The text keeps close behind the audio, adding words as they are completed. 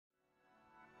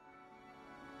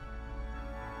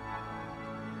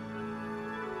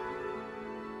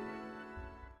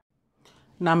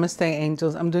Namaste,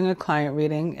 angels. I'm doing a client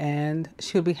reading, and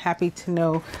she'll be happy to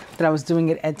know that I was doing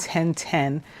it at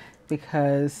 10:10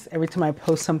 because every time I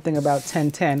post something about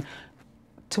 10:10,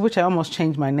 to which I almost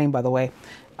changed my name, by the way,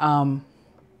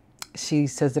 she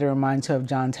says that it reminds her of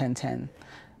John 10:10,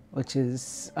 which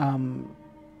is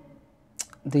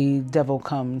the devil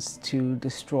comes to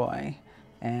destroy,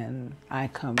 and I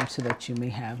come so that you may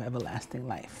have everlasting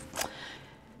life.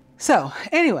 So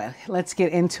anyway, let's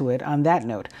get into it on that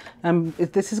note.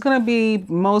 This is going to be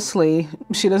mostly,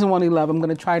 she doesn't want any love. I'm going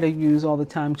to try to use all the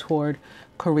time toward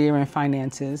career and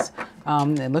finances.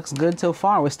 It looks good so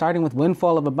far. We're starting with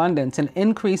windfall of abundance. An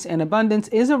increase in abundance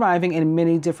is arriving in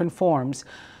many different forms.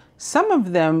 Some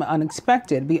of them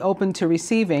unexpected. Be open to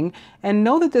receiving and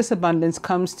know that this abundance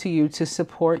comes to you to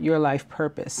support your life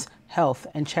purpose, health,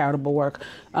 and charitable work.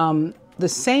 The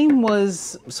same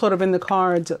was sort of in the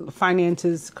cards.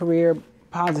 Finances, career,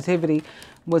 positivity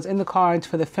was in the cards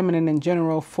for the feminine in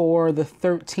general for the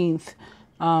 13th,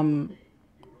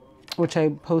 which I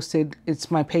posted. It's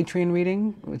my Patreon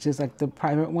reading, which is like the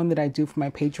private one that I do for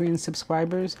my Patreon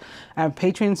subscribers. I have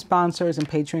Patreon sponsors and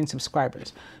Patreon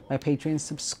subscribers. My Patreon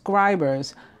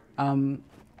subscribers, one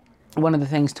of the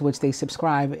things to which they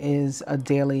subscribe is a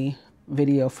daily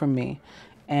video from me.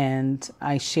 And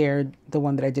I shared the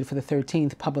one that I did for the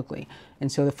 13th publicly. And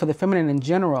so for the feminine in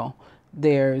general,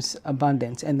 there's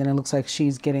abundance. And then it looks like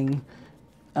she's getting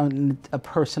a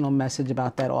personal message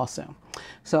about that also.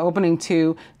 So opening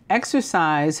to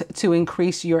exercise to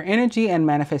increase your energy and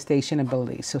manifestation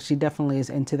ability. So she definitely is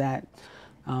into that,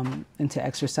 into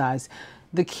exercise.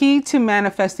 The key to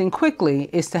manifesting quickly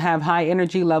is to have high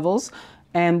energy levels.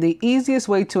 And the easiest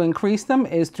way to increase them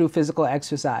is through physical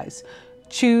exercise.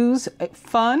 Choose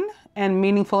fun and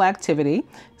meaningful activity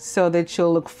so that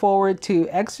you'll look forward to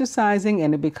exercising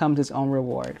and it becomes its own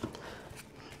reward.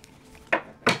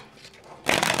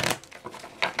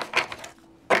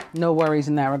 No worries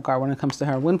in that regard when it comes to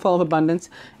her. Windfall of abundance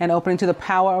and opening to the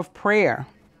power of prayer,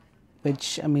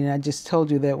 which, I mean, I just told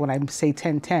you that when I say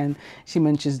 10:10, she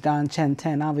mentions Don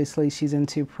 10:10. Obviously, she's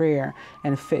into prayer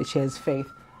and she has faith.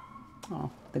 Oh,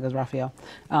 there goes Raphael.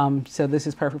 So this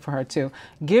is perfect for her too.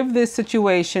 Give this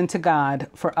situation to God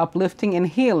for uplifting and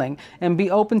healing, and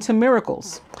be open to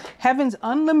miracles. Heaven's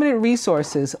unlimited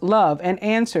resources, love, and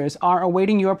answers are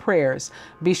awaiting your prayers.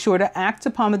 Be sure to act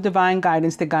upon the divine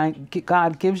guidance that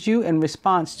God gives you in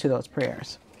response to those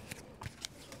prayers.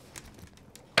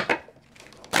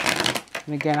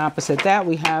 And again, opposite that,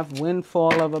 we have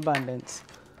windfall of abundance.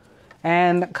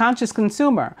 And conscious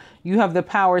consumer, you have the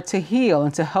power to heal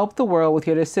and to help the world with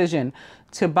your decision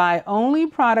to buy only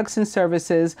products and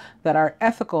services that are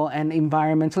ethical and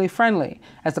environmentally friendly.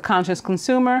 As a conscious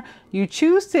consumer, you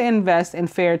choose to invest in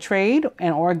fair trade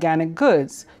and organic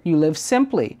goods. You live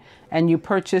simply and you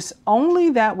purchase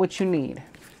only that which you need.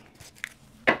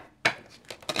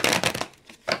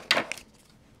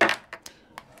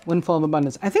 Windfall of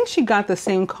abundance. I think she got the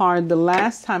same card the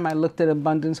last time I looked at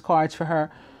abundance cards for her.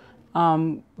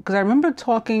 Because I remember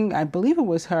talking, I believe it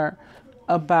was her,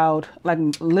 about like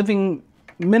living,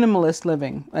 minimalist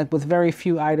living, like with very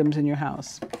few items in your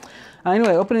house.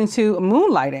 Anyway, opening to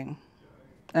moonlighting.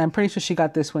 And I'm pretty sure she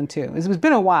got this one too. It's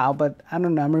been a while, but I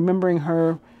don't know. I'm remembering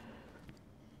her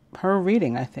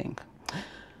reading, I think.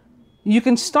 You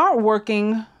can start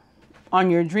working on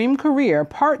your dream career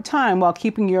part-time while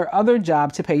keeping your other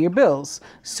job to pay your bills.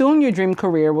 Soon your dream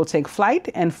career will take flight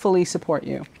and fully support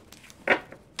you.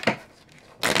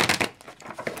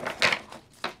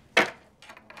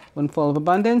 Windfall of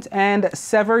abundance, and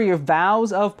sever your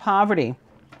vows of poverty.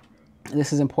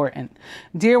 This is important.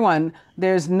 Dear one,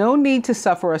 there's no need to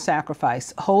suffer or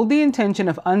sacrifice. Hold the intention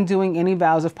of undoing any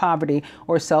vows of poverty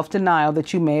or self-denial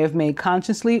that you may have made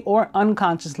consciously or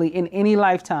unconsciously in any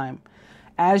lifetime.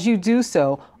 As you do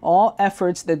so, all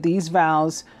efforts that these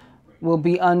vows will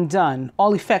be undone,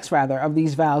 all effects rather of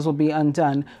these vows will be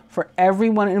undone for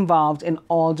everyone involved in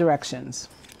all directions.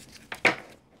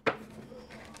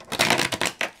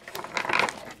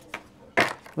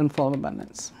 Windfall of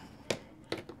abundance.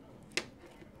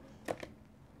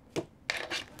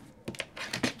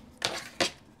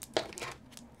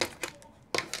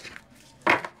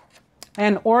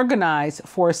 And organize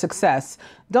for success.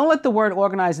 Don't let the word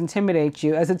organize intimidate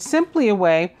you, as it's simply a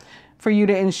way for you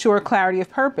to ensure clarity of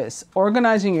purpose.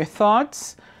 Organizing your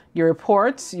thoughts, your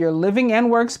reports, your living and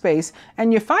workspace,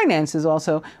 and your finances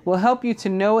also will help you to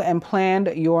know and plan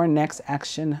your next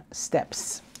action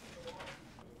steps.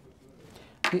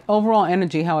 The overall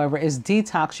energy, however, is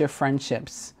detox your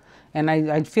friendships. And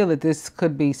I feel that this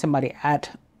could be somebody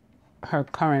at her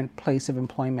current place of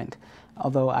employment.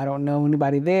 although I don't know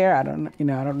anybody there. I don't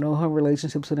know her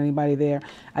relationships with anybody there.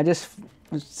 As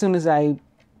soon as I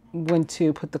went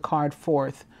to put the card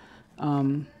forth,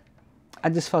 I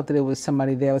just felt that it was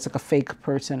somebody there. It was like a fake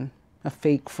person, a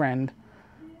fake friend.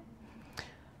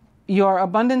 Your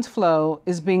abundance flow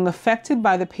is being affected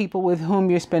by the people with whom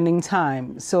you're spending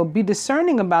time. So be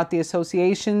discerning about the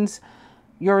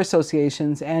your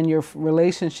associations and your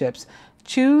relationships.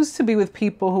 Choose to be with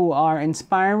people who are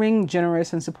inspiring,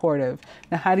 generous, and supportive.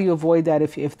 Now, how do you avoid that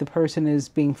if the person is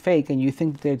being fake and you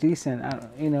think they're decent?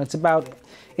 It's about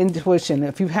intuition.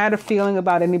 If you've had a feeling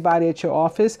about anybody at your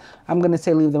office, I'm going to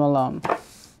say leave them alone.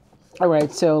 All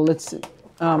right, so let's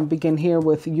begin here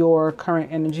with your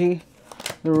current energy.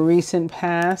 The recent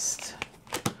past,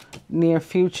 near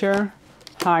future,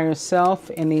 higher self,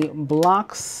 any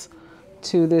blocks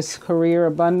to this career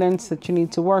abundance that you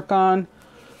need to work on,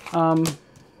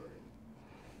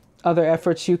 other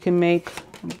efforts you can make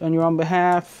on your own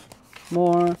behalf,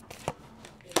 more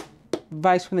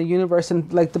advice from the universe, and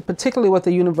particularly what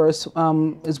the universe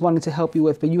is wanting to help you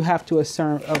with, but you have to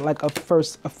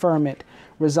first affirm it,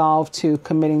 resolve to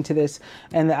committing to this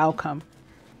and the outcome.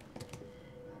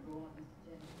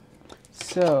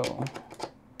 So,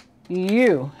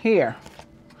 you here,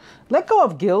 let go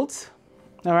of guilt,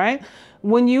 all right?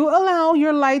 When you allow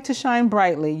your light to shine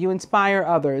brightly, you inspire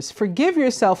others. Forgive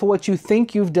yourself for what you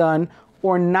think you've done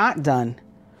or not done.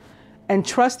 And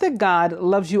trust that God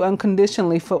loves you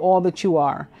unconditionally for all that you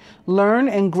are. Learn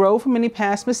and grow from any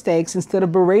past mistakes instead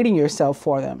of berating yourself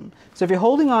for them. So if you're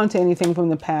holding on to anything from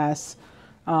the past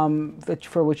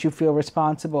for which you feel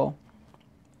responsible,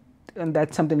 and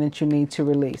that's something that you need to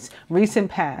release.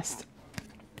 Recent past.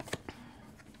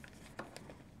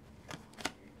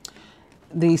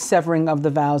 The severing of the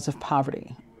vows of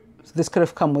poverty. So this could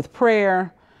have come with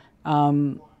prayer.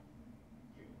 I'm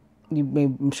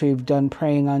sure you've done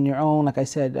praying on your own. Like I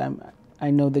said, I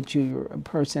know that you're a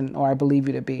person, or I believe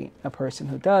you to be a person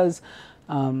who does.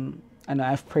 I know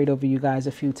I've prayed over you guys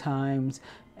a few times.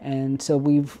 And so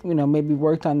we've, maybe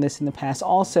worked on this in the past.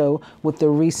 Also, with the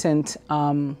recent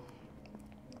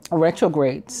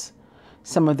retrogrades,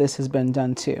 some of this has been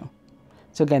done too.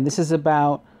 So again, this is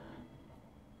about,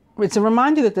 it's a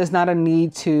reminder that there's not a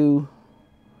need to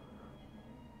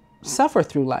suffer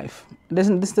through life.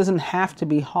 This doesn't have to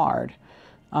be hard.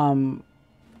 Not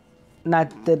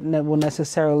that it will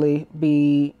necessarily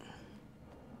be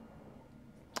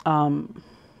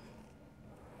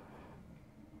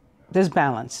there's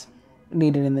balance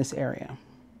needed in this area.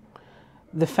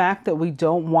 The fact that we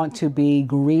don't want to be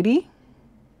greedy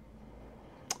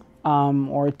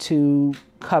or to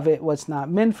covet what's not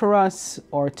meant for us,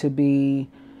 or to be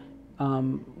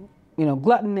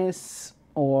gluttonous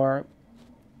or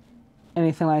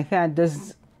anything like that,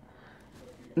 does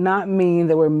not mean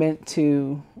that we're meant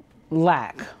to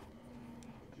lack.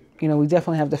 We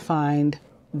definitely have to find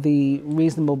the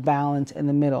reasonable balance in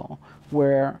the middle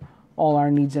where all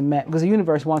our needs are met, because the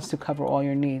universe wants to cover all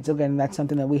your needs. Again, that's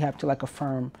something that we have to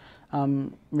affirm,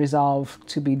 resolve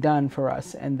to be done for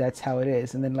us, and that's how it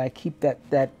is. And then keep that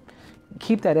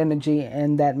energy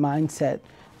and that mindset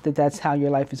that that's how your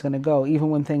life is going to go, even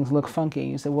when things look funky.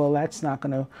 You say, well, it's not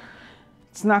going to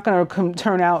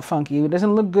turn out funky. It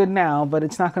doesn't look good now, but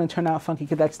it's not going to turn out funky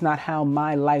because that's not how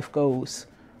my life goes.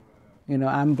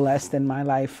 I'm blessed in my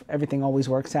life. Everything always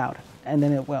works out, and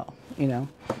then it will,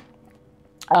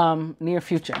 near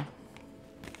future.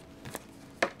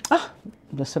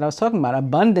 That's what I was talking about.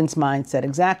 Abundance mindset.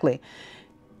 Exactly.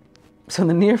 So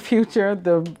the near future,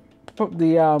 the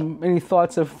any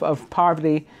thoughts of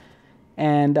poverty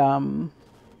and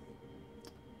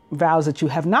vows that you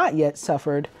have not yet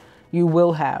suffered, you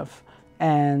will have.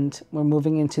 And we're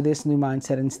moving into this new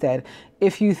mindset instead.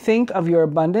 If you think of your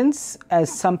abundance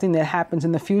as something that happens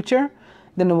in the future,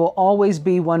 then it will always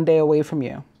be one day away from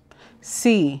you.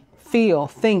 See, feel,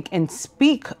 think, and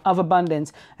speak of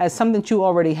abundance as something that you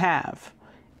already have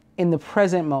in the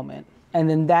present moment. And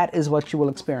then that is what you will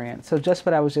experience. So just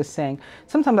what I was just saying.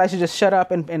 Sometimes I should just shut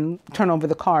up and turn over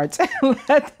the cards and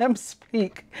let them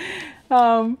speak.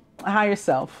 Higher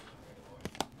self.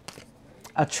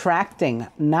 Attracting,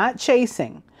 not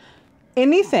chasing.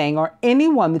 Anything or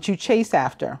anyone that you chase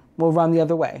after will run the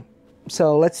other way.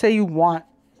 So let's say you want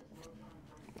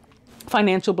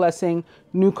financial blessing,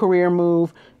 new career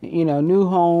move, new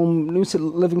home, new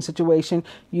living situation.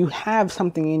 You have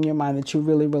something in your mind that you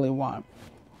really, really want.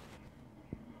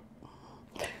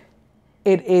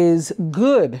 It is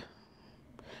good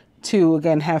to,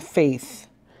 again, have faith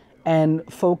and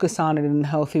focus on it in a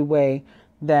healthy way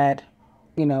that,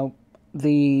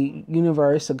 the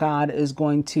universe, God, is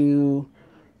going to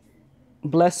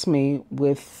bless me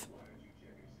with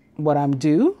what I'm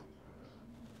due,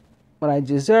 what I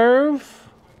deserve,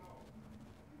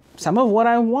 some of what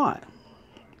I want.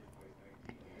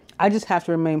 I just have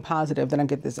to remain positive that I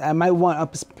get this. I might want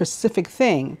a specific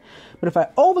thing, but if I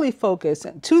overly focus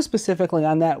too specifically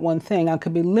on that one thing, I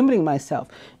could be limiting myself.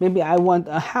 Maybe I want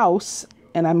a house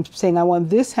and I'm saying I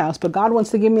want this house, but God wants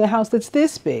to give me a house that's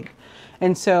this big.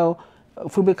 And so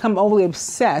if we become overly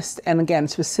obsessed and again,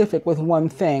 specific with one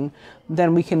thing,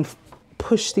 then we can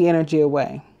push the energy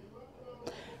away.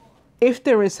 If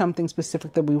there is something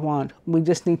specific that we want, we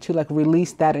just need to like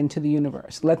release that into the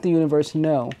universe. Let the universe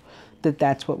know that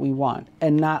that's what we want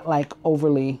and not like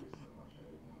overly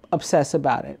obsess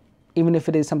about it. Even if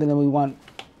it is something that we want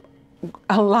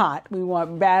a lot, we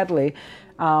want badly.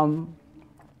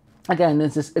 Again,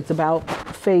 it's about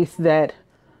faith that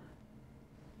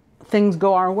things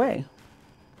go our way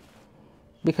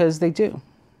because they do.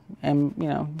 And, you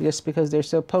know, just because they're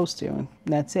supposed to, and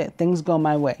that's it. Things go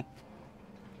my way.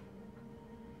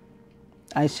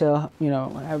 I shall, you know,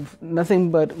 have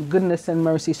nothing but goodness and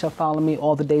mercy shall follow me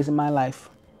all the days of my life.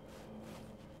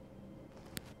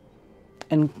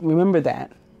 And remember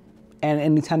that. And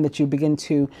anytime that you begin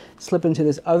to slip into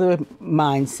this other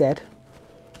mindset,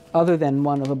 other than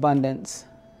one of abundance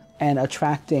and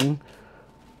attracting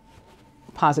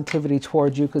positivity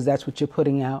towards you, because that's what you're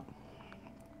putting out,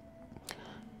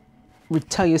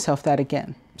 tell yourself that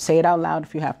again. Say it out loud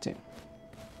if you have to.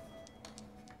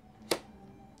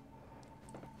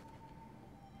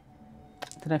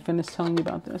 Did I finish telling you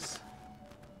about this?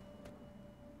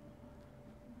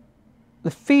 The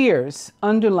fears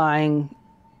underlying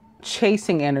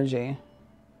chasing energy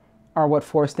are what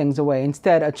force things away.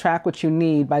 Instead, attract what you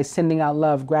need by sending out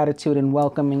love, gratitude, and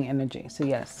welcoming energy. So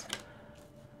yes.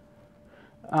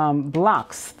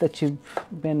 Blocks that you've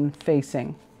been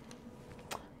facing.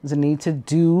 There's a need to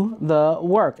do the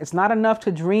work. It's not enough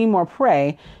to dream or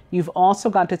pray. You've also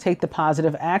got to take the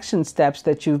positive action steps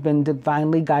that you've been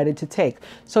divinely guided to take.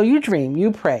 So you dream,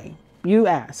 you pray, you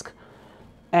ask,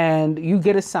 and you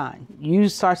get a sign. You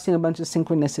start seeing a bunch of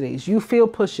synchronicities. You feel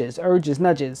pushes, urges,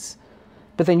 nudges,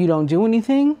 but then you don't do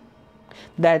anything.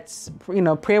 That's, you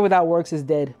know, prayer without works is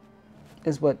dead,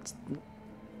 is what's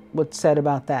said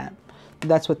about that.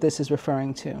 That's what this is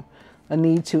referring to. A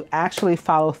need to actually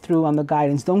follow through on the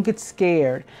guidance. Don't get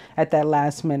scared at that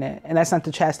last minute. And that's not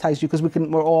to chastise you, because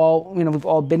we're all, you know, we've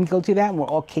all been guilty of that, and we're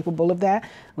all capable of that.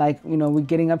 Like, you know, we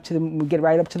get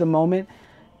right up to the moment,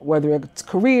 whether it's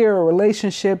career or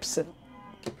relationships,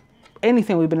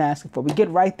 anything we've been asking for. We get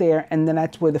right there, and then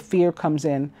that's where the fear comes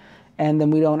in, and then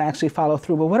we don't actually follow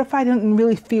through. But what if I didn't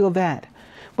really feel that?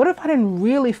 What if I didn't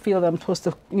really feel that I'm supposed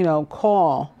to, you know,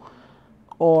 call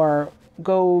or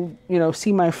go, you know,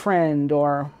 see my friend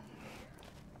or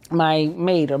my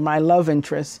mate or my love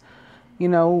interest? You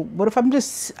know, what if I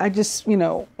just, you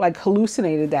know, like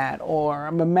hallucinated that, or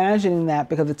I'm imagining that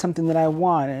because it's something that I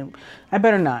want, and I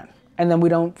better not. And then we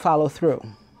don't follow through.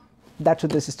 That's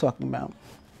what this is talking about.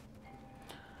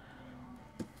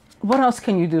 What else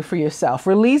can you do for yourself?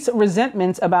 Release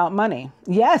resentments about money.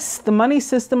 Yes, the money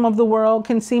system of the world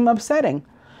can seem upsetting,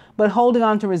 but holding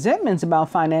on to resentments about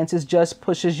finances just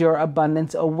pushes your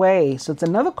abundance away. So it's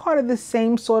another part of the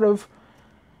same sort of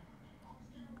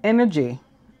energy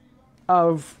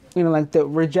of, you know, like the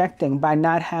rejecting by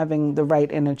not having the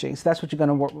right energy. So that's what you're going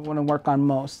to want to work on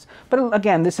most. But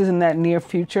again, this is in that near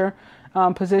future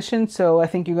position. So I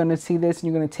think you're going to see this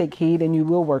and you're going to take heed, and you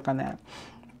will work on that.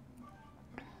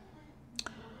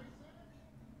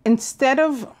 Instead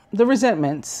of the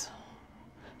resentments,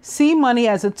 see money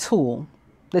as a tool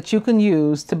that you can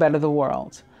use to better the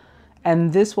world.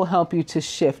 And this will help you to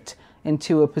shift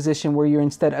into a position where you're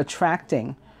instead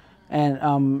attracting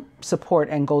and support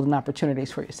and golden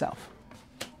opportunities for yourself.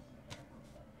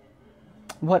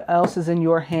 What else is in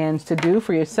your hands to do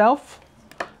for yourself?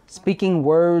 Speaking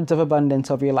words of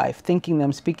abundance over your life, thinking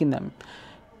them, speaking them.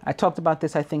 I talked about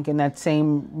this, I think, in that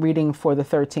same reading for the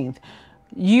 13th.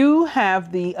 You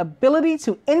have the ability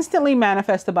to instantly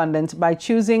manifest abundance by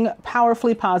choosing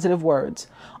powerfully positive words.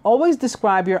 Always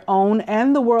describe your own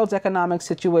and the world's economic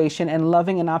situation in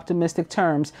loving and optimistic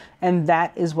terms, and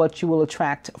that is what you will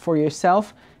attract for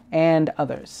yourself and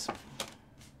others.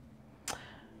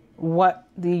 What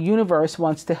the universe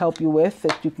wants to help you with,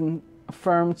 that you can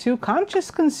affirm to: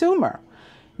 conscious consumer.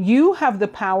 You have the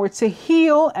power to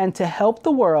heal and to help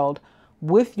the world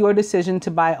with your decision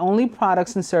to buy only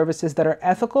products and services that are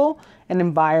ethical and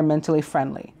environmentally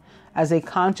friendly. As a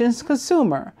conscious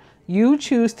consumer, you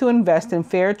choose to invest in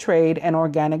fair trade and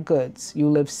organic goods. You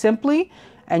live simply,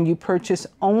 and you purchase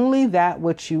only that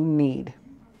which you need.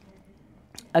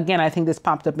 Again, I think this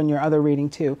popped up in your other reading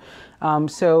too.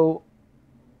 So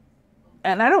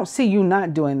and I don't see you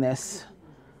not doing this.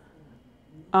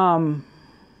 But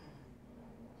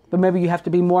maybe you have to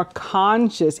be more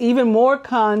conscious, even more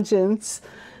conscious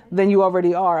than you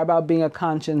already are about being a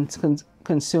conscious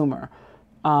consumer.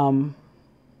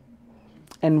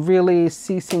 And really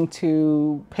ceasing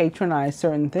to patronize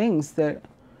certain things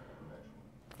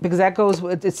because that goes,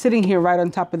 it's sitting here right on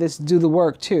top of this, do the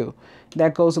work too.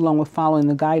 That goes along with following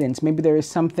the guidance. Maybe there is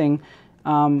something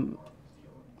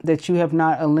that you have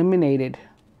not eliminated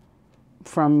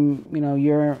from,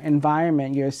 your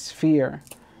environment, your sphere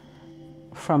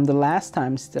from the last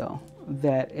time still,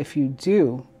 that if you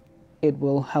do, it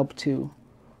will help to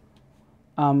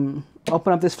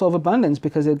open up this flow of abundance,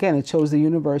 because again, it shows the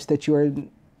universe that you are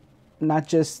not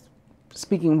just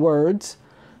speaking words,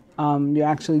 you're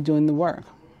actually doing the work.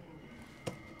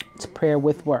 It's prayer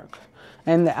with work.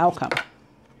 And the outcome.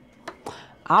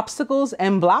 Obstacles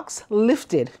and blocks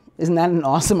lifted. Isn't that an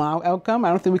awesome outcome? I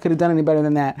don't think we could have done any better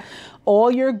than that.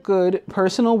 All your good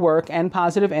personal work and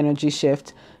positive energy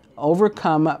shift,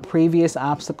 overcome previous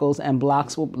obstacles and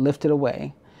blocks will be lifted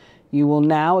away. You will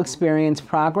now experience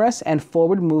progress and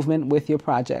forward movement with your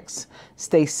projects.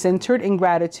 Stay centered in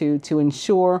gratitude to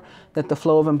ensure that the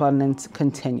flow of abundance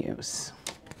continues.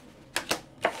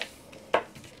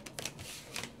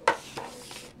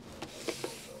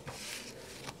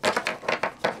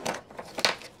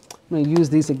 I'm going to use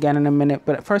these again in a minute,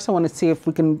 but first I want to see if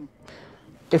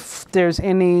there's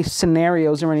any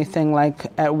scenarios or anything like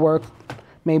at work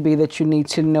maybe that you need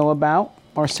to know about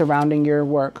or surrounding your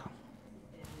work.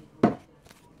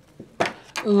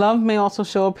 Love may also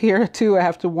show up here too. I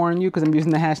have to warn you because I'm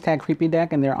using the hashtag creepy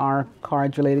deck and there are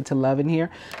cards related to love in here.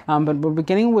 But we're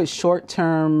beginning with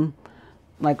short-term,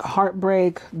 like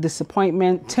heartbreak,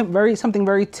 disappointment, something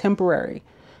very temporary.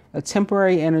 A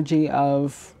temporary energy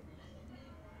of,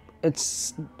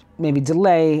 it's maybe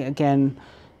delay, again,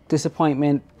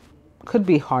 disappointment, could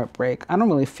be heartbreak. I don't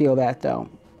really feel that though.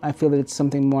 I feel that it's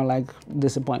something more like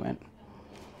disappointment.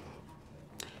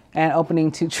 And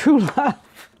opening to true love.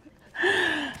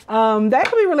 That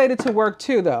could be related to work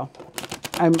too, though,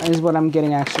 is what I'm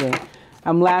getting actually.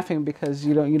 I'm laughing because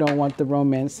you don't want the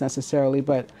romance necessarily,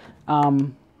 but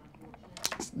the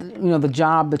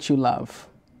job that you love,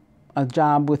 a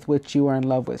job with which you are in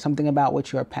love with, something about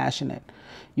which you are passionate.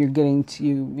 You're getting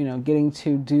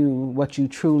to do what you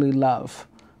truly love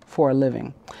for a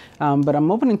living. But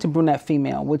I'm opening to brunette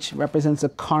female, which represents a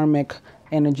karmic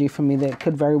energy for me that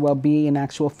could very well be an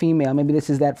actual female. Maybe this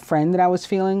is that friend that I was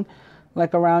feeling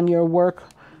like around your work,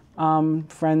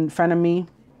 frenemy.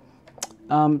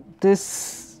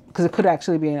 This, because it could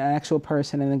actually be an actual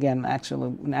person, and again,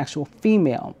 an actual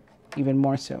female, even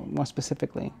more so, more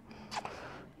specifically.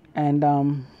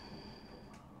 And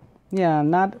yeah,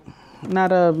 not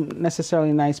a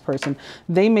necessarily nice person.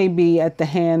 They may be at the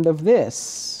hand of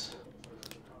this.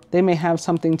 They may have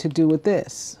something to do with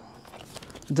this.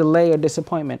 Delay or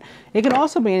disappointment. It can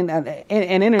also be an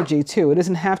energy too. It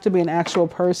doesn't have to be an actual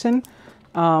person.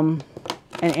 An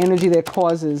energy that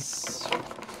causes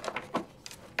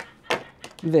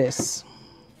this.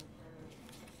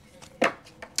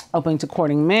 Opening to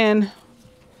courting man.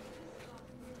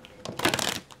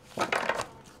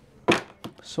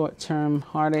 Short-term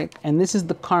heartache. And this is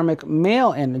the karmic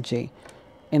male energy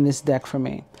in this deck for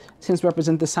me. Since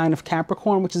represent the sign of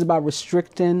Capricorn, which is about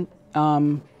restricting,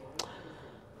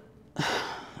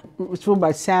 it's ruled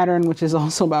by Saturn, which is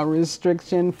also about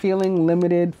restriction, feeling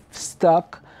limited,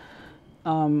 stuck,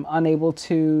 unable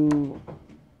to,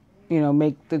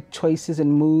 make the choices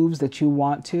and moves that you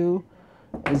want to,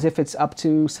 as if it's up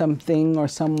to something or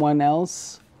someone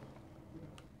else.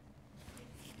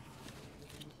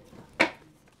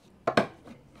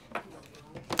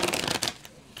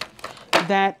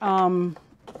 That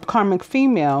karmic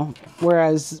female,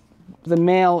 whereas the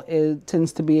male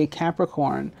tends to be a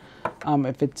Capricorn,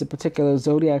 if it's a particular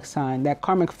zodiac sign, that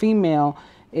karmic female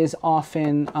is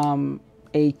often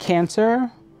a Cancer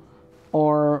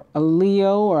or a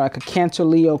Leo, or like a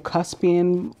Cancer-Leo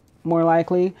cuspian, more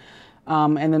likely.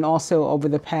 And then also over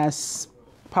the past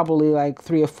probably like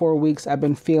 3 or 4 weeks, I've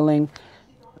been feeling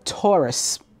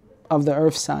Taurus of the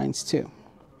earth signs too.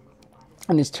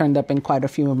 And it's turned up in quite a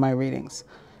few of my readings,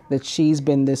 that she's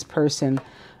been this person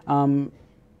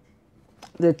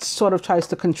that sort of tries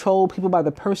to control people by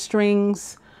the purse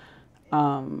strings.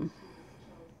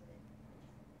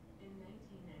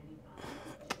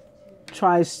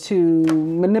 Tries to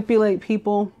manipulate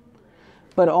people,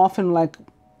 but often like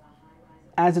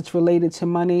as it's related to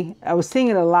money. I was seeing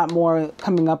it a lot more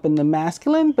coming up in the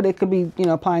masculine, but it could be,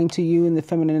 applying to you in the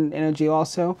feminine energy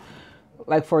also.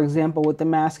 Like, for example, with the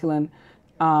masculine,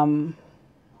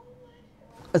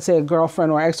 let's say a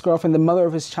girlfriend or ex-girlfriend, the mother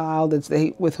of his child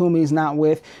with whom he's not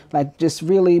with, like just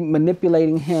really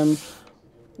manipulating him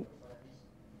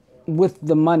with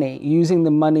the money, using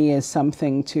the money as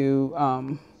something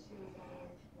to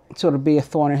sort of be a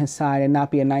thorn in his side and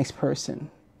not be a nice person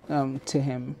to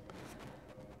him.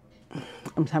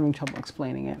 I'm having trouble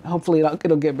explaining it. Hopefully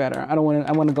it'll get better. I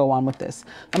want to go on with this.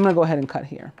 I'm going to go ahead and cut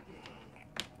here.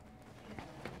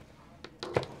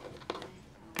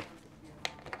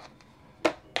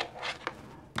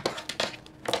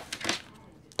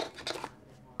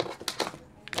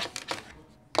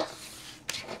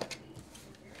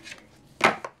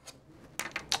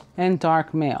 And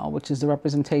dark male, which is the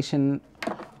representation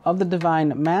of the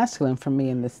divine masculine for me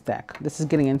in this deck. This is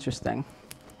getting interesting.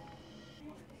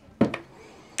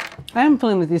 I am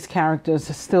feeling that these characters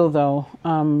still, though,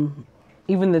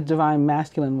 even the divine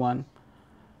masculine one,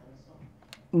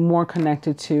 more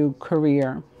connected to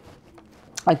career.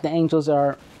 Like the angels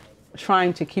are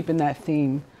trying to keep in that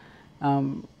theme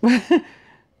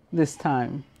this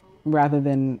time, rather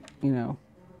than, you know,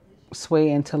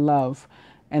 sway into love.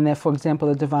 And that, for example,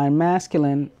 the divine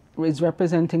masculine is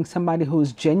representing somebody who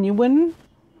is genuine,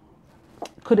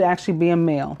 could actually be a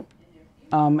male.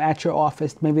 At your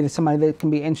office, maybe there's somebody that can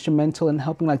be instrumental in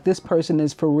helping, like this person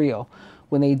is for real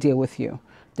when they deal with you.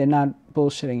 They're not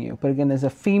bullshitting you. But again, there's a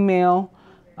female,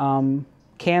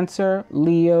 Cancer,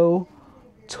 Leo,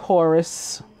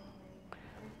 Taurus,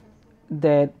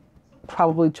 that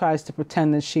probably tries to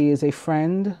pretend that she is a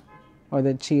friend, or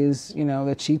that she is, you know,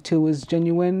 that she too is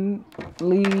genuinely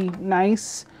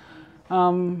nice.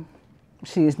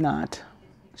 She is not.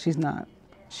 She's not.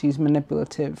 She's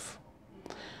manipulative.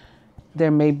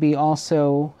 There may be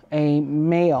also a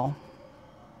male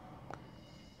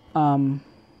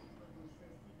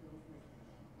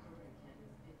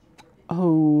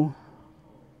who,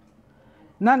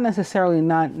 not necessarily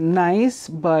not nice,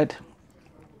 but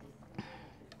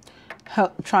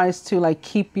tries to like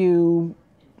keep you,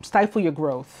 stifle your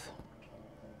growth.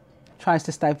 Tries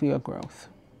to stifle your growth.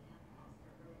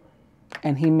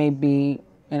 And he may be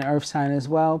an earth sign as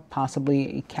well,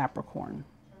 possibly a Capricorn.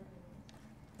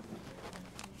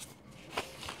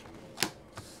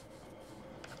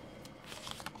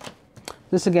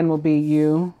 This again will be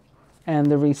you and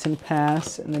the recent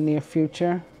past and the near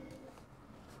future.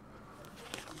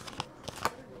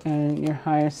 And your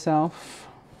higher self.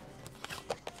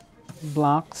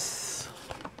 Blocks.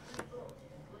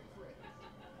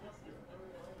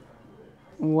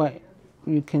 What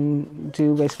you can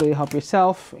do basically to help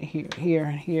yourself.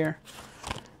 Here.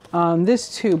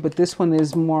 This too, but this one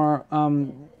is more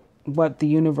what the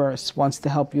universe wants to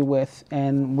help you with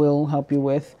and will help you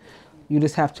with. You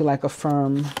just have to like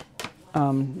affirm,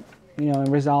 you know,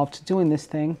 and resolve to doing this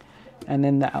thing, and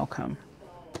then the outcome.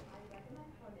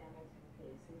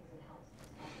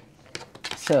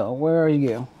 So where are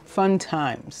you? Fun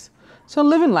times. So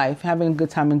living life, having a good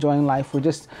time, enjoying life. We're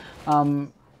just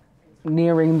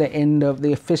nearing the end of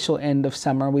the official end of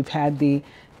summer. We've had the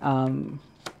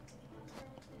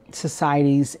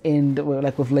society's end,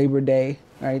 like with Labor Day,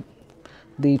 right?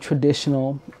 The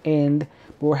traditional end.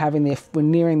 We're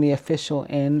nearing the official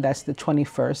end. That's the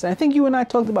 21st. And I think you and I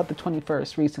talked about the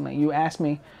 21st recently. You asked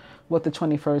me what the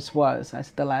 21st was.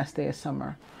 That's the last day of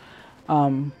summer.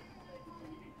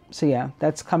 So yeah,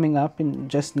 that's coming up in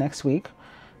just next week.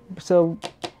 So,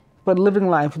 but living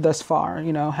life thus far,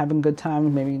 you know, having good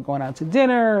time, maybe going out to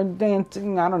dinner,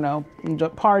 dancing, I don't know, enjoy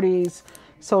parties,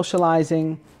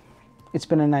 socializing. It's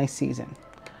been a nice season.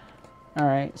 All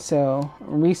right, so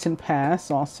recent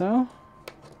past also.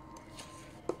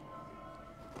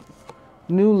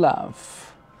 New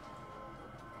love.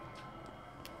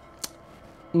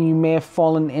 You may have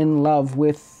fallen in love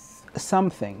with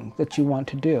something that you want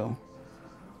to do.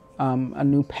 A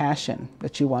new passion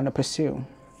that you want to pursue.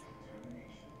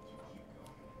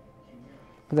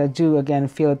 But I do, again,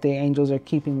 feel that the angels are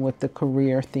keeping with the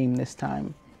career theme this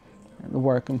time. The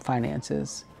work and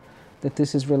finances. That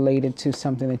this is related to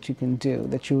something that you can do,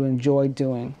 that you enjoy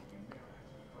doing.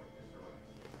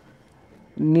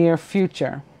 Near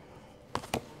future.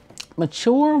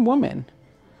 Mature woman.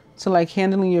 So like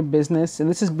handling your business, and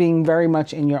this is being very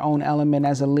much in your own element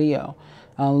as a Leo.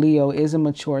 Leo is a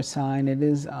mature sign. It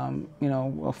is, you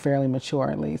know, well, fairly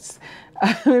mature at least.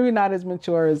 Maybe not as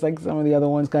mature as like some of the other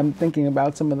ones. 'Cause I'm thinking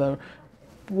about some of the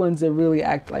ones that really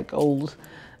act like old.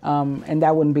 And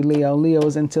that wouldn't be Leo. Leo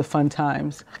is into fun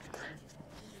times.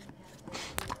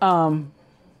 But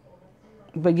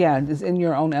yeah, it's in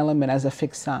your own element as a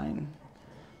fixed sign.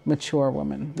 Mature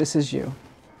woman. This is you.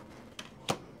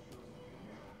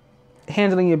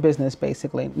 Handling your business,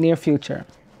 basically. Near future.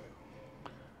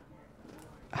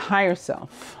 Higher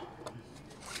self.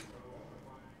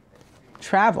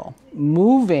 travel,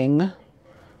 moving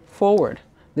forward.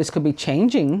 This could be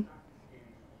changing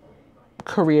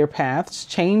career paths,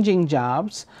 changing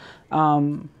jobs,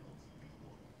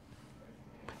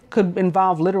 could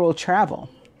involve literal travel,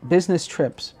 business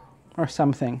trips or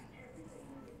something.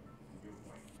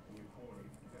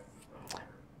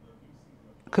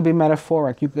 Could be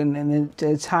metaphoric. You can, and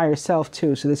it's higher self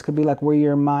too. So this could be like where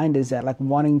your mind is at, like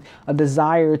wanting a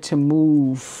desire to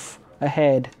move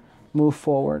ahead, move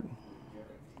forward.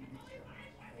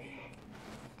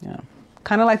 Yeah,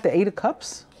 kind of like the Eight of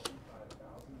Cups.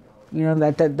 You know,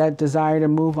 that desire to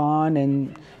move on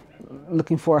and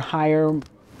looking for a higher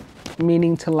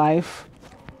meaning to life.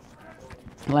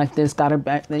 Like there's gotta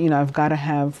be, you know, I've got to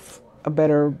have a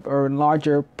better or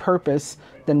larger purpose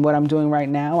than what I'm doing right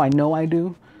now. I know I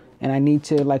do, and I need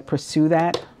to like pursue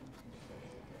that.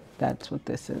 That's what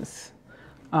this is.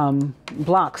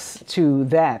 Blocks to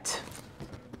that.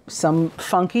 Some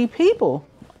funky people.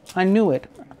 I knew it.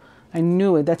 I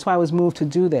knew it. That's why I was moved to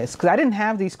do this, because I didn't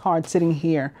have these cards sitting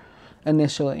here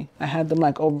initially. I had them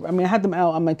like over, I mean, I had them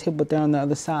out on my table, but they're on the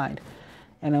other side.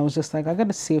 And I was just like, I got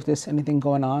to see if there's anything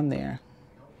going on there.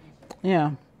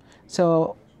 Yeah.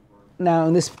 So now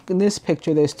in this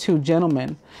picture, there's two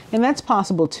gentlemen, and that's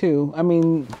possible too. I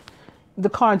mean, the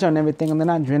cards aren't everything, and they're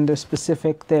not gender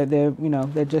specific. They're you know,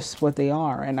 they're just what they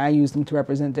are, and I use them to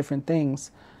represent different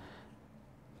things.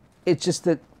 It's just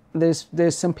that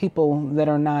there's some people that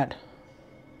are not.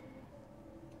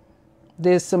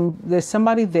 There's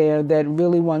somebody there that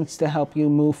really wants to help you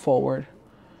move forward,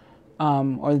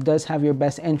 or does have your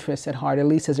best interests at heart, at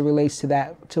least as it relates to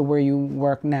that, to where you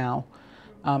work now,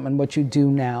 and what you do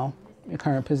now, your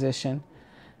current position.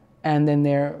 And then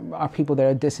there are people that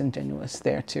are disingenuous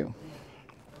there too.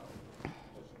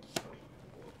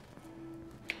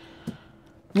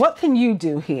 What can you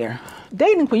do here?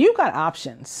 Dating, well, you've got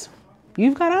options.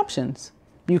 You've got options.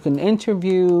 You can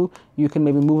interview, you can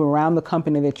maybe move around the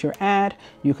company that you're at,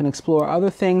 you can explore other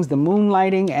things, the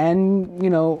moonlighting, and, you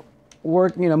know,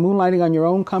 work, you know, moonlighting on your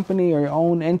own company or your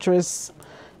own interests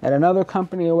at another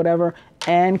company or whatever,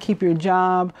 and keep your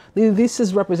job. This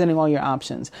is representing all your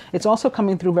options. It's also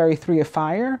coming through very Three of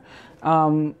Fire,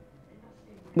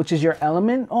 which is your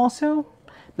element also.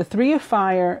 The Three of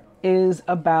Fire is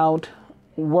about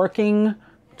working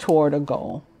toward a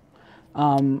goal,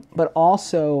 but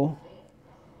also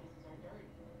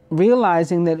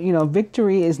realizing that, you know,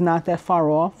 victory is not that far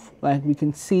off. Like we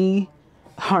can see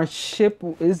our ship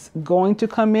is going to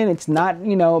come in. It's not,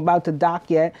 you know, about to dock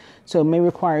yet, so it may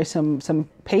require some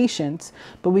patience,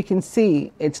 but we can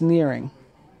see it's nearing.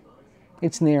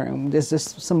 It's nearing. There's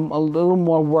just a little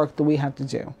more work that we have to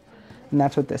do, and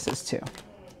that's what this is too.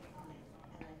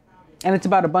 And it's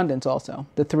about abundance also,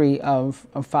 the Three of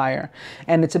Fire,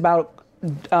 and it's about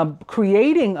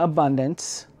creating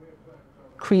abundance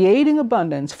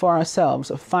for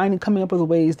ourselves, of coming up with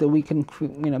ways that we can,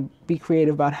 you know, be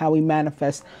creative about how we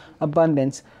manifest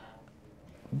abundance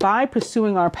by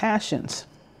pursuing our passions.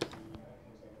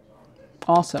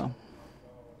 Also,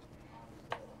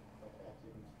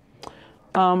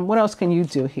 what else can you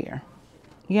do here?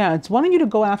 Yeah, it's wanting you to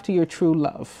go after your true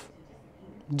love.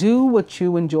 Do what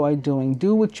you enjoy doing.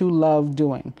 Do what you love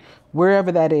doing,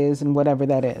 wherever that is and whatever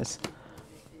that is.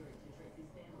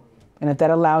 And if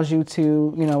that allows you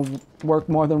to, you know, work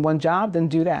more than one job, then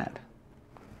do that.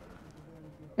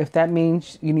 If that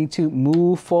means you need to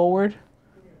move forward,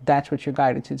 that's what you're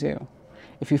guided to do.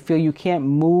 If you feel you can't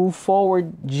move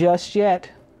forward just yet,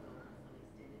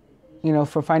 you know,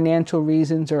 for financial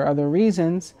reasons or other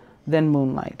reasons, then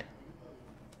moonlight.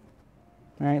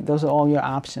 Right? Those are all your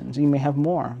options. You may have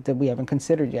more that we haven't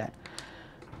considered yet.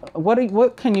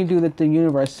 What can you do that the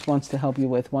universe wants to help you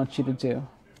with, wants you to do?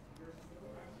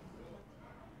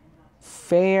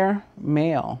 Fair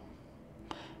male.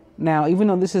 Now, even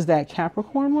though this is that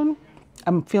Capricorn one,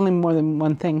 I'm feeling more than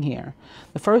one thing here.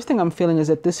 The first thing I'm feeling is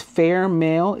that this fair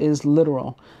male is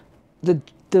literal. The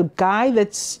guy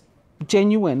that's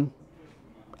genuine,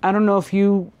 I don't know if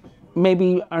you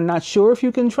maybe are not sure if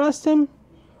you can trust him,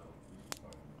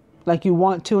 like you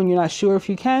want to and you're not sure if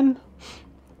you can.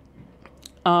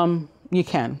 You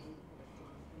can.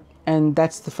 And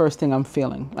that's the first thing I'm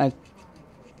feeling. Like,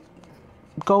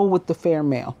 go with the fair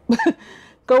male.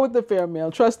 Go with the fair male.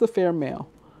 Trust the fair male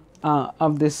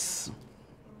of this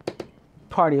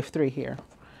party of three here,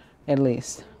 at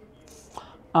least.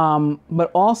 But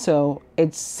also,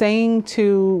 it's saying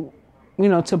to, you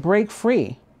know, to break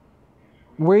free.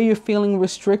 Where you're feeling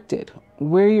restricted,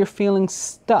 where you're feeling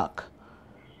stuck.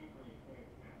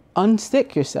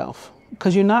 Unstick yourself,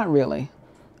 because you're not really.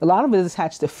 A lot of it is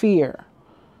attached to fear,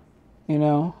 you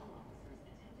know.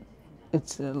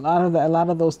 It's a lot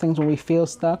of those things when we feel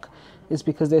stuck is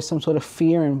because there's some sort of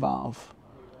fear involved.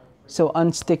 So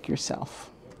unstick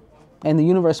yourself. And the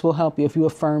universe will help you if you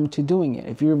affirm to doing it.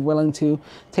 If you're willing to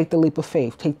take the leap of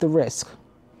faith, take the risk.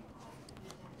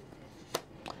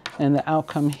 And the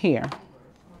outcome here.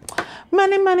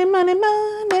 Money, money, money,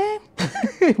 money.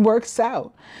 It works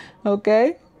out.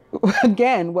 Okay?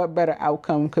 Again, what better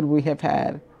outcome could we have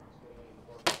had?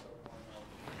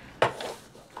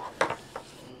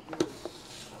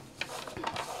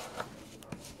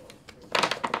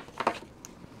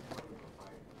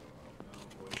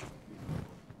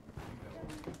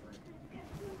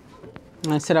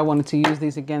 I said I wanted to use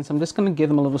these again, so I'm just going to give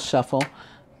them a little shuffle.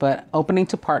 But opening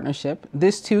to partnership.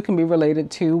 This too can be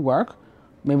related to work.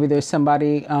 Maybe there's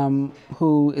somebody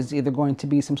who is either going to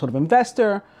be some sort of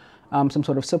investor, some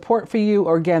sort of support for you.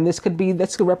 Or again, this could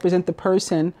represent the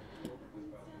person.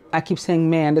 I keep saying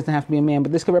man, doesn't have to be a man,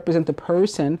 but this could represent the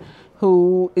person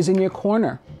who is in your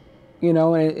corner, you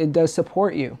know, and it does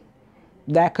support you.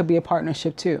 That could be a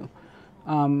partnership too.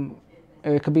 Or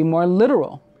it could be more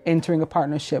literal. Entering a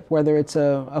partnership, whether it's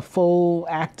a full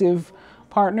active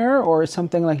partner or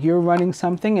something like you're running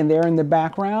something and they're in the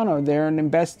background, or they're an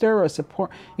investor or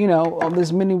support, you know,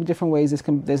 there's many different ways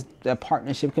a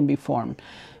partnership can be formed.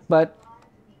 But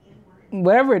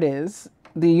whatever it is,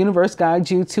 the universe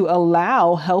guides you to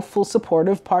allow healthful,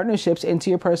 supportive partnerships into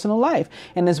your personal life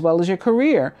and as well as your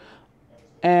career.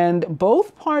 And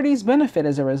both parties benefit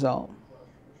as a result.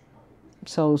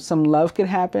 So some love could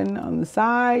happen on the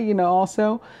side, you know,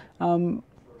 also.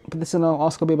 But this will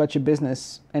also be about your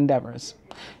business endeavors.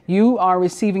 You are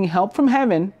receiving help from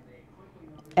heaven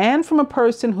and from a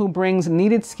person who brings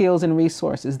needed skills and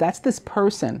resources. That's this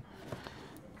person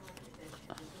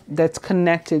that's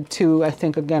connected to, I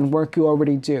think, again, work you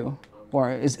already do.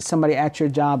 Or is somebody at your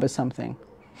job or something.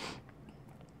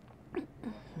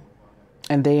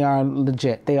 And they are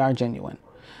legit. They are genuine.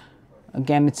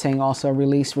 Again, it's saying also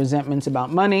release resentments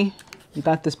about money. You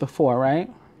got this before, right?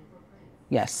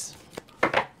 Yes.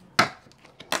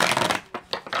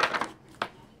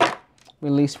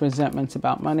 Release resentments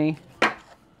about money.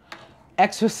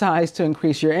 Exercise to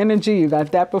increase your energy. You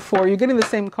got that before. You're getting the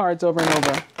same cards over and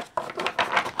over.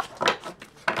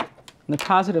 On the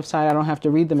positive side, I don't have to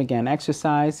read them again.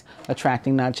 Exercise,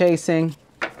 attracting, not chasing.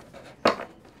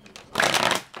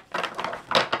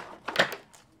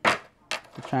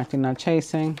 Attracting, not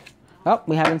chasing. Oh,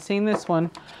 we haven't seen this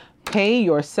one. Pay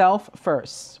yourself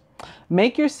first.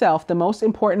 Make yourself the most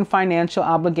important financial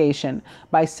obligation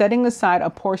by setting aside a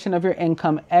portion of your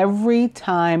income every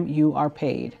time you are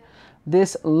paid.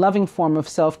 This loving form of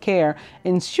self-care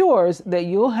ensures that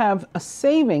you'll have a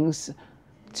savings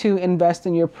to invest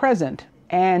in your present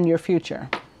and your future.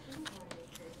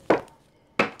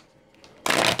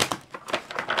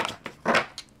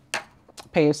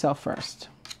 Pay yourself first.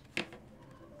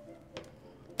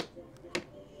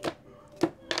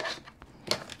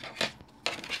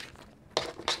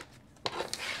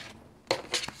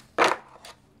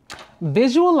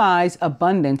 Visualize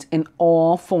abundance in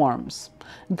all forms.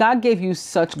 God gave you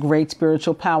such great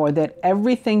spiritual power that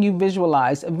everything you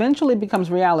visualize eventually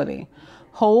becomes reality.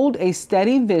 Hold a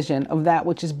steady vision of that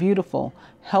which is beautiful,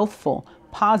 healthful,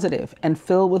 positive, and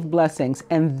filled with blessings,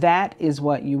 and that is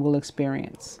what you will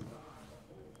experience.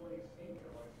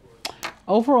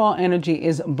 Overall energy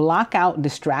is block out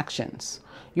distractions.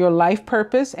 Your life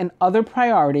purpose and other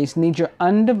priorities need your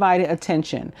undivided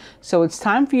attention. So it's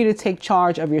time for you to take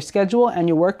charge of your schedule and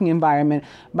your working environment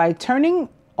by turning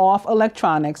off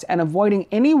electronics and avoiding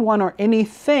anyone or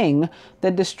anything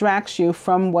that distracts you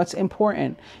from what's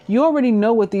important. You already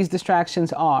know what these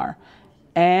distractions are,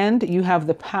 and you have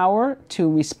the power to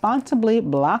responsibly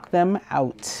block them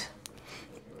out.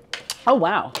 Oh,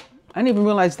 wow. I didn't even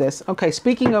realize this. Okay,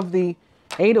 speaking of the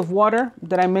Eight of Water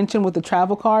that I mentioned with the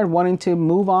travel card, wanting to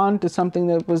move on to something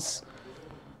that was,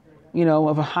 you know,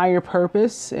 of a higher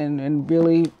purpose and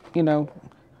really, you know,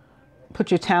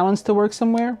 put your talents to work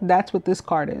somewhere. That's what this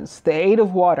card is. The Eight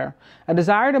of Water, a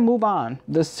desire to move on,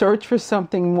 the search for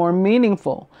something more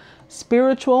meaningful,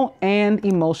 spiritual and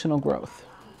emotional growth.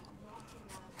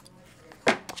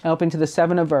 Up into the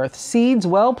Seven of Earth, seeds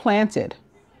well planted.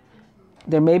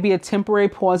 There may be a temporary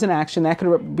pause in action.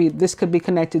 This could be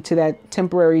connected to that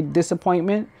temporary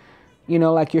disappointment. You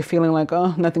know, like you're feeling like,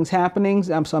 oh, nothing's happening,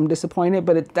 so I'm disappointed.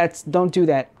 But don't do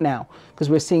that now,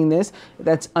 because we're seeing this.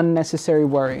 That's unnecessary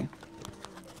worry.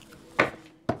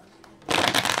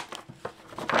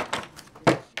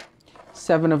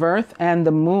 Seven of Earth and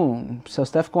the Moon. So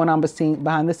stuff going on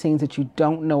behind the scenes that you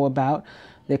don't know about.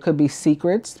 There could be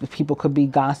secrets. People could be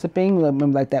gossiping.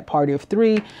 Remember, like that party of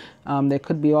three. There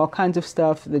could be all kinds of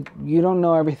stuff that you don't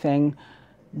know everything.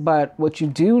 But what you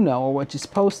do know, or what you're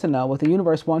supposed to know, what the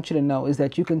universe wants you to know, is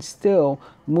that you can still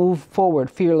move forward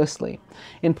fearlessly.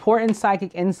 Important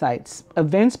psychic insights,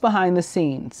 events behind the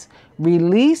scenes,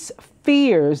 release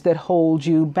fears that hold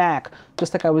you back.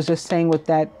 Just like I was just saying with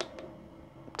that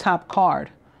top card.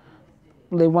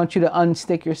 They want you to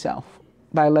unstick yourself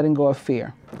by letting go of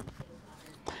fear.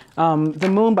 The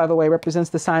moon, by the way,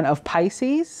 represents the sign of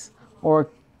Pisces or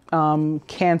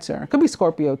Cancer. It could be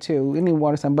Scorpio too, any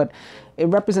water sign, but it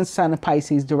represents the sign of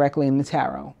Pisces directly in the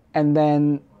tarot. And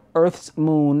then Earth's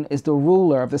moon is the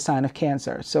ruler of the sign of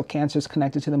Cancer. So Cancer is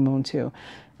connected to the moon too.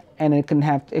 And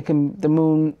the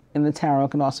moon in the tarot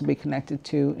can also be connected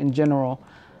to, in general,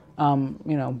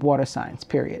 water signs,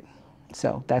 period.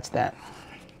 So that's that.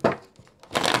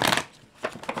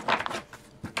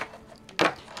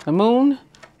 The moon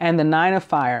and the 9 of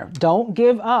fire. Don't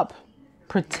give up.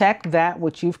 Protect that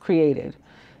which you've created.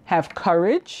 Have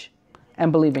courage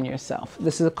and believe in yourself.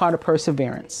 This is a card of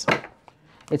perseverance.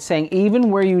 It's saying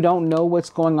even where you don't know what's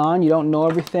going on, you don't know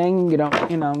everything, you're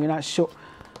not sure.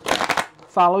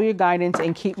 Follow your guidance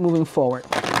and keep moving forward.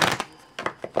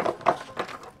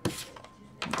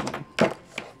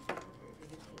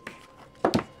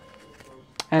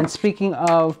 And speaking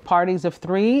of parties of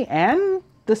three and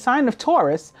the sign of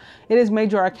Taurus, it is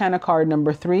Major Arcana card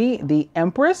number 3, the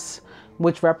Empress,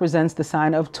 which represents the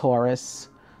sign of Taurus,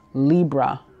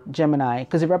 Libra, Gemini,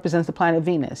 because it represents the planet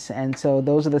Venus. And so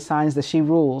those are the signs that she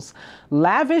rules.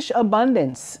 Lavish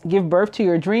abundance. Give birth to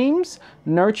your dreams.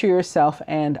 Nurture yourself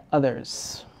and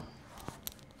others.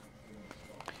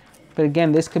 But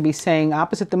again, this could be saying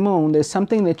opposite the moon, there's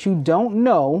something that you don't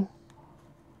know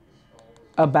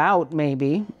about,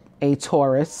 maybe a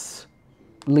Taurus,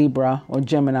 Libra, or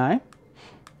Gemini.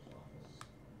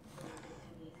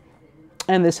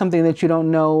 And there's something that you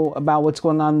don't know about what's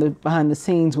going on behind the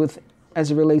scenes with,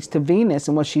 as it relates to Venus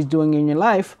and what she's doing in your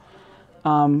life,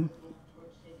 as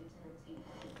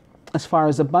far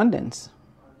as abundance.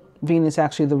 Venus is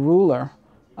actually the ruler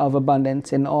of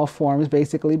abundance in all forms,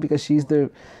 basically, because she's the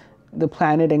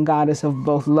planet and goddess of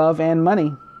both love and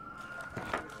money.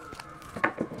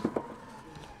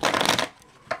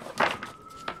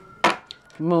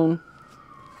 Moon.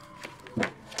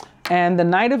 And the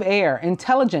Knight of Air,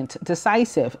 intelligent,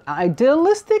 decisive,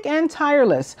 idealistic, and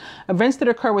tireless. Events that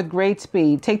occur with great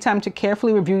speed. Take time to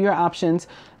carefully review your options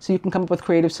so you can come up with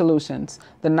creative solutions.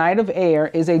 The Knight of Air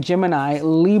is a Gemini,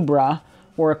 Libra,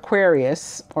 or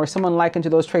Aquarius, or someone likened to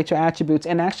those traits or attributes.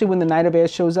 And actually, when the Knight of Air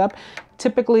shows up,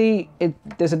 typically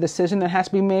there's a decision that has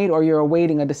to be made, or you're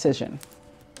awaiting a decision.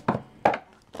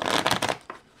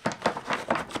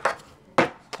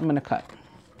 I'm going to cut.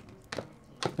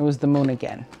 It was the moon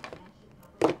again.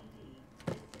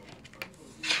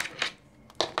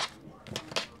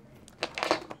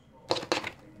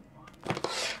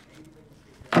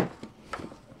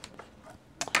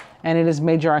 And it is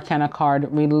Major Arcana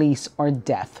card, Release or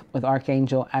Death, with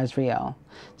Archangel Azrael.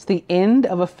 It's the end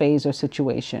of a phase or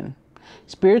situation.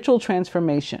 Spiritual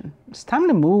transformation. It's time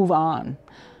to move on.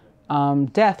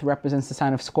 Death represents the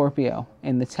sign of Scorpio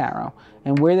in the tarot.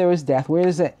 And where there is death, where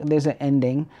there's an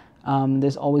ending,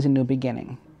 there's always a new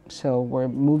beginning. So we're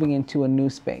moving into a new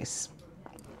space.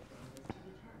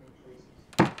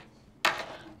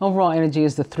 Overall energy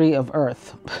is the 3 of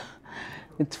Earth.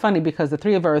 It's funny because the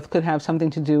 3 of Earth could have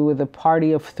something to do with a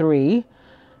party of 3,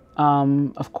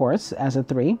 of course, as a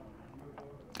 3.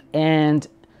 And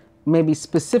maybe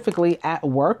specifically at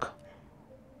work,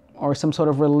 or some sort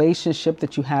of relationship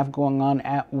that you have going on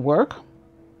at work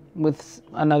with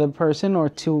another person or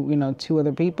two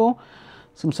other people.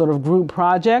 Some sort of group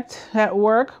project at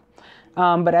work.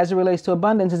 But as it relates to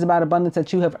abundance, it's about abundance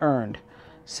that you have earned.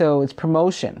 So it's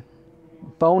promotion,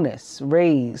 bonus,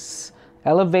 raise,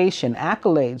 elevation,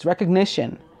 accolades,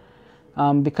 recognition,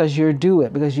 because you're due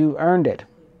it, because you earned it.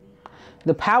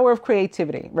 The power of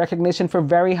creativity, recognition for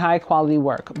very high quality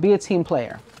work. Be a team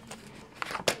player.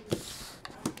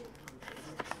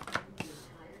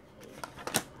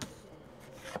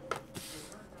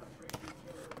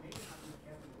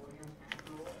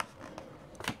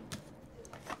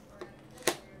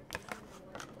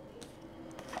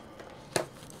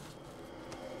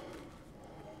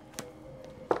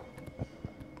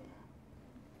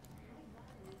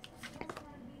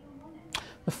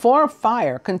 The 4 of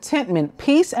Fire, contentment,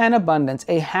 peace, and abundance,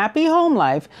 a happy home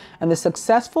life, and the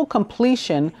successful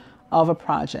completion of a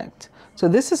project. So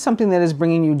this is something that is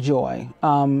bringing you joy.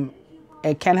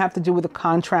 It can have to do with a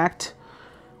contract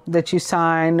that you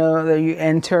sign, that you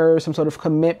enter, some sort of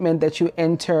commitment that you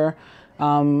enter.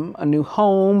 a new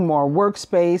home or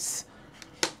workspace,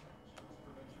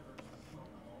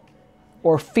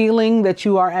 or feeling that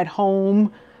you are at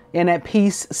home and at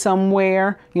peace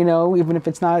somewhere, you know, even if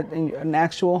it's not an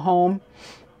actual home.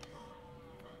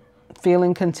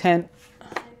 Feeling content.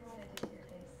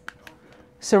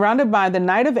 Surrounded by the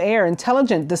Knight of Air,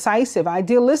 intelligent, decisive,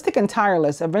 idealistic, and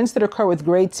tireless, events that occur with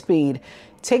great speed.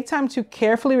 Take time to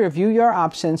carefully review your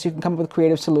options so you can come up with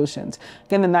creative solutions.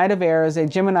 Again, the Knight of Air is a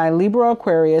Gemini, Libra,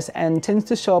 Aquarius, and tends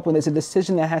to show up when there's a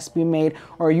decision that has to be made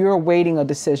or you're awaiting a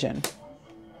decision.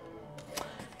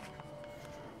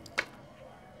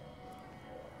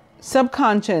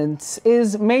 Subconscious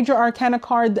is major arcana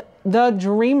card, the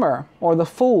Dreamer, or the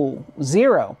Fool,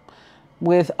 0,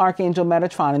 with Archangel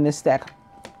Metatron in this deck.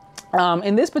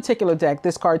 In this particular deck,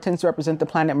 this card tends to represent the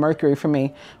planet Mercury for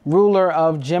me, ruler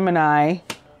of Gemini.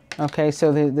 Okay,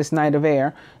 so this Knight of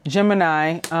Air,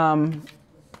 Gemini,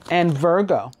 and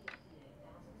Virgo.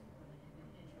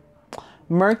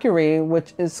 Mercury,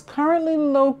 which is currently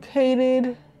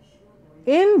located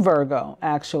in Virgo,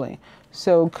 actually.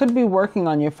 So could be working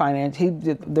on your finance.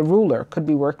 The ruler could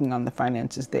be working on the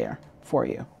finances there for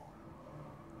you.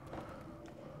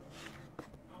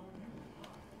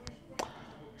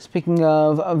 Speaking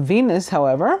of Venus,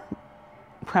 however,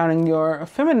 crowning your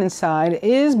feminine side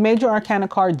is major arcana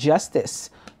card Justice,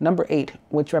 number 8,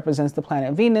 which represents the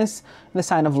planet Venus, the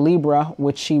sign of Libra,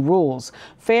 which she rules.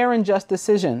 Fair and just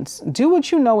decisions. Do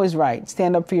what you know is right.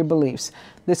 Stand up for your beliefs.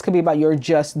 This could be about your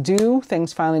just due,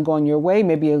 things finally going your way,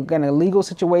 maybe again a legal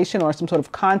situation or some sort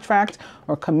of contract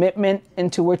or commitment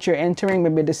into which you're entering.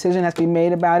 Maybe a decision has to be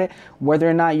made about it, whether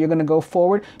or not you're going to go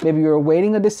forward. Maybe you're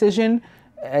awaiting a decision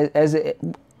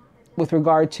with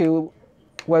regard to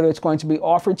whether it's going to be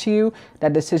offered to you.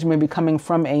 That decision may be coming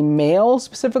from a male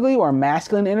specifically or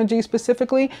masculine energy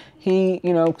specifically. He,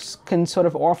 you know, can sort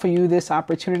of offer you this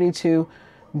opportunity to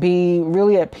be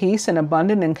really at peace and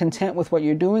abundant and content with what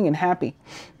you're doing and happy.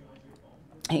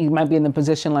 He might be in the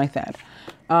position like that.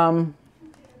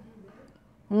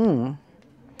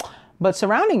 But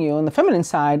surrounding you on the feminine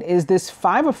side is this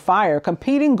 5 of Fire,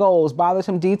 competing goals,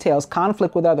 bothersome details,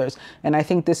 conflict with others. And I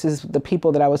think this is the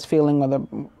people that I was feeling, or the,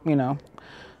 you know,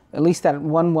 at least that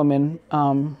one woman,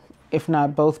 if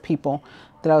not both people,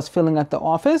 that I was feeling at the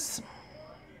office.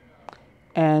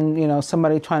 And, you know,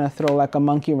 somebody trying to throw like a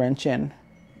monkey wrench in.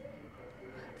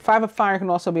 5 of Fire can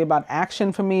also be about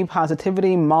action for me,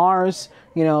 positivity, Mars,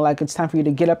 you know, like it's time for you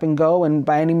to get up and go and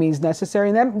by any means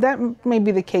necessary. And that may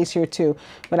be the case here too.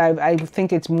 But I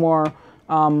think it's more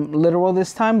literal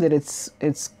this time, that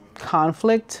it's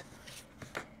conflict.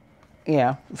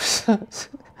 Yeah.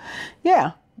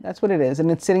 Yeah. That's what it is.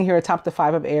 And it's sitting here atop the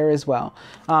 5 of Air as well.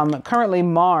 Currently,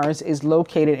 Mars is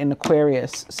located in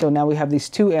Aquarius. So now we have these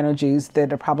two energies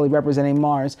that are probably representing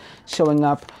Mars showing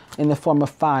up in the form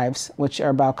of 5s, which are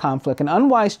about conflict. An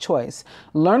unwise choice.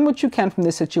 Learn what you can from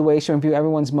this situation, review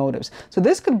everyone's motives. So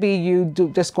this could be you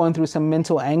just going through some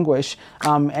mental anguish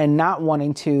and not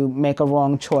wanting to make a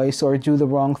wrong choice or do the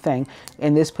wrong thing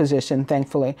in this position,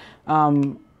 thankfully.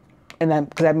 And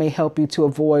that may help you to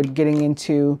avoid getting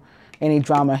into any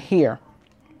drama here.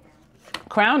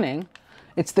 Crowning,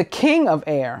 it's the King of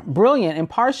Air. Brilliant,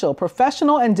 impartial,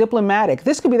 professional, and diplomatic.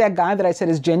 This could be that guy that I said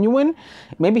is genuine.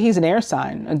 Maybe he's an air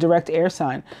sign, a direct air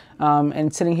sign.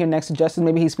 And sitting here next to Justice,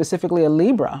 maybe he's specifically a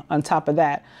Libra on top of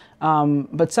that.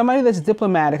 But somebody that's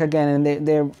diplomatic, again,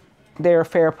 and they're a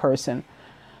fair person.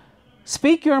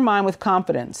 Speak your mind with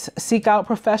confidence. Seek out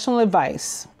professional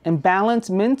advice and balance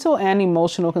mental and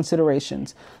emotional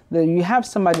considerations. That you have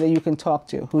somebody that you can talk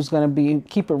to who's going to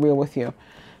keep it real with you.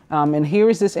 And here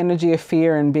is this energy of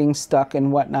fear and being stuck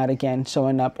and whatnot again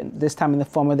showing up, this time in the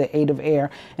form of the 8 of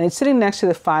Air. And it's sitting next to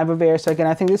the 5 of Air. So again,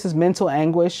 I think this is mental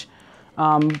anguish,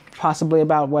 possibly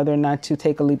about whether or not to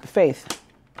take a leap of faith.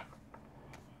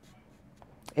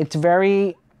 It's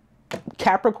very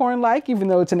Capricorn-like, even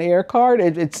though it's an air card.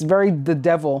 It's very the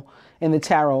devil in the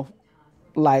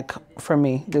tarot-like for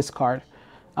me, this card.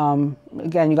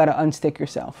 Again, you got to unstick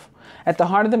yourself. At the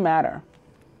heart of the matter,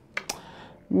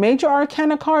 major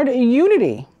arcana card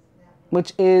Unity,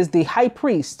 which is the High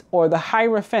Priest or the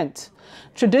Hierophant.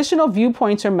 Traditional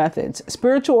viewpoints or methods,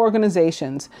 spiritual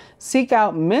organizations, seek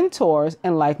out mentors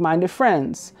and like-minded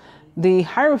friends. The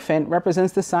Hierophant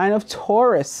represents the sign of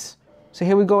Taurus. So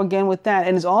here we go again with that.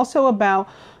 And it's also about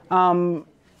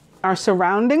our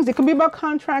surroundings. It could be about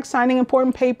contracts, signing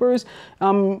important papers,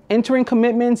 entering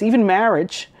commitments, even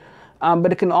marriage.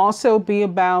 But it can also be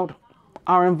about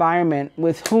our environment,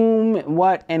 with whom,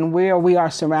 what, and where we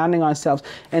are surrounding ourselves,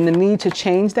 and the need to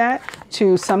change that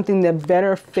to something that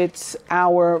better fits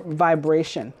our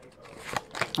vibration,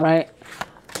 right?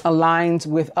 aligns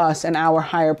with us and our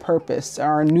higher purpose,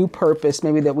 our new purpose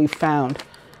maybe that we found.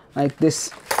 Like,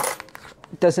 this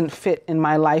doesn't fit in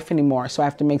my life anymore, so I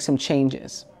have to make some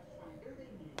changes.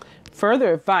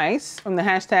 Further advice from the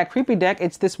hashtag creepy deck,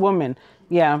 it's this woman.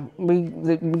 Yeah, we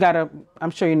gotta,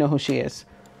 I'm sure you know who she is.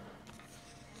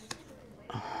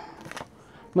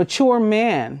 Mature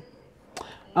man.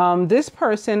 This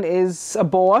person is a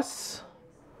boss,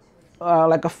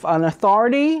 like an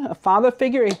authority, a father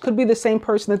figure. It could be the same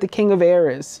person that the King of Air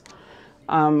is.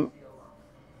 And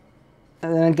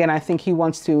then again, I think he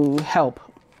wants to help,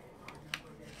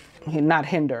 not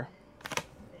hinder.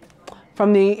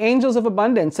 From the Angels of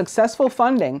Abundance, successful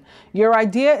funding. Your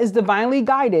idea is divinely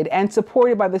guided and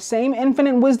supported by the same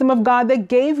infinite wisdom of God that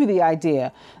gave you the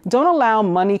idea. Don't allow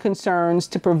money concerns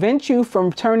to prevent you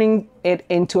from turning it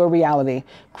into a reality.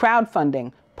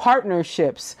 Crowdfunding,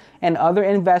 partnerships, and other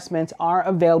investments are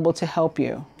available to help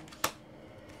you.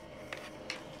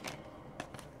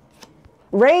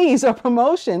 Raise or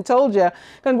promotion, told you.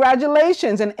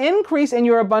 Congratulations, an increase in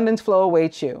your abundance flow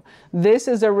awaits you. This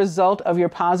is a result of your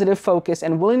positive focus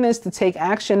and willingness to take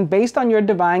action based on your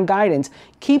divine guidance.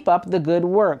 Keep up the good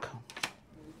work.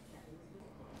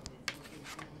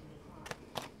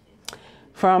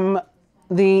 From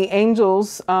the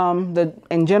angels,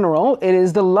 in general, it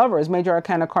is the Lovers, major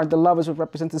arcana card. The Lovers would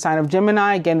represent the sign of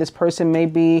Gemini. Again, this person may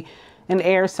be an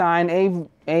air sign,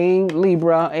 a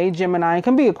Libra, a Gemini. It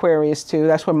can be Aquarius too.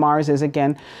 That's where Mars is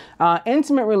again.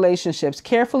 Intimate relationships.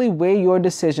 Carefully weigh your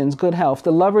decisions. Good health.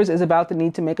 The Lovers is about the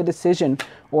need to make a decision,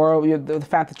 or the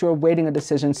fact that you're awaiting a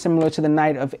decision, similar to the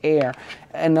Knight of Air.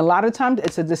 And a lot of times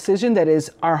it's a decision that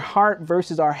is our heart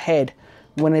versus our head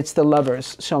when it's the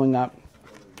Lovers showing up.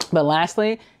 But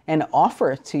lastly, an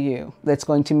offer to you that's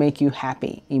going to make you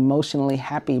happy, emotionally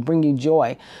happy, bring you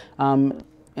joy.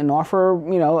 An offer,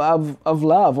 you know, of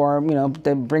love, or, you know,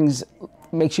 that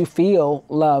makes you feel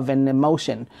love and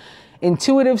emotion.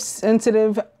 Intuitive,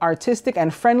 sensitive, artistic,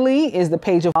 and friendly is the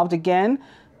Page of Wands again.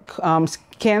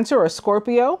 Cancer or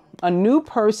Scorpio, a new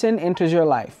person enters your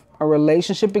life. A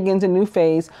relationship begins a new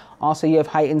phase. Also, you have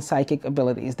heightened psychic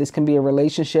abilities. This can be a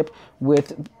relationship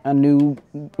with a new,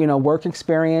 you know, work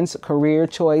experience, career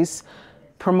choice,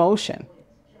 promotion.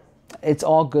 It's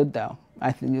all good though.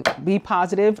 I think be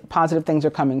positive. Positive things are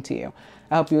coming to you.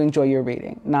 I hope you enjoy your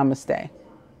reading. Namaste.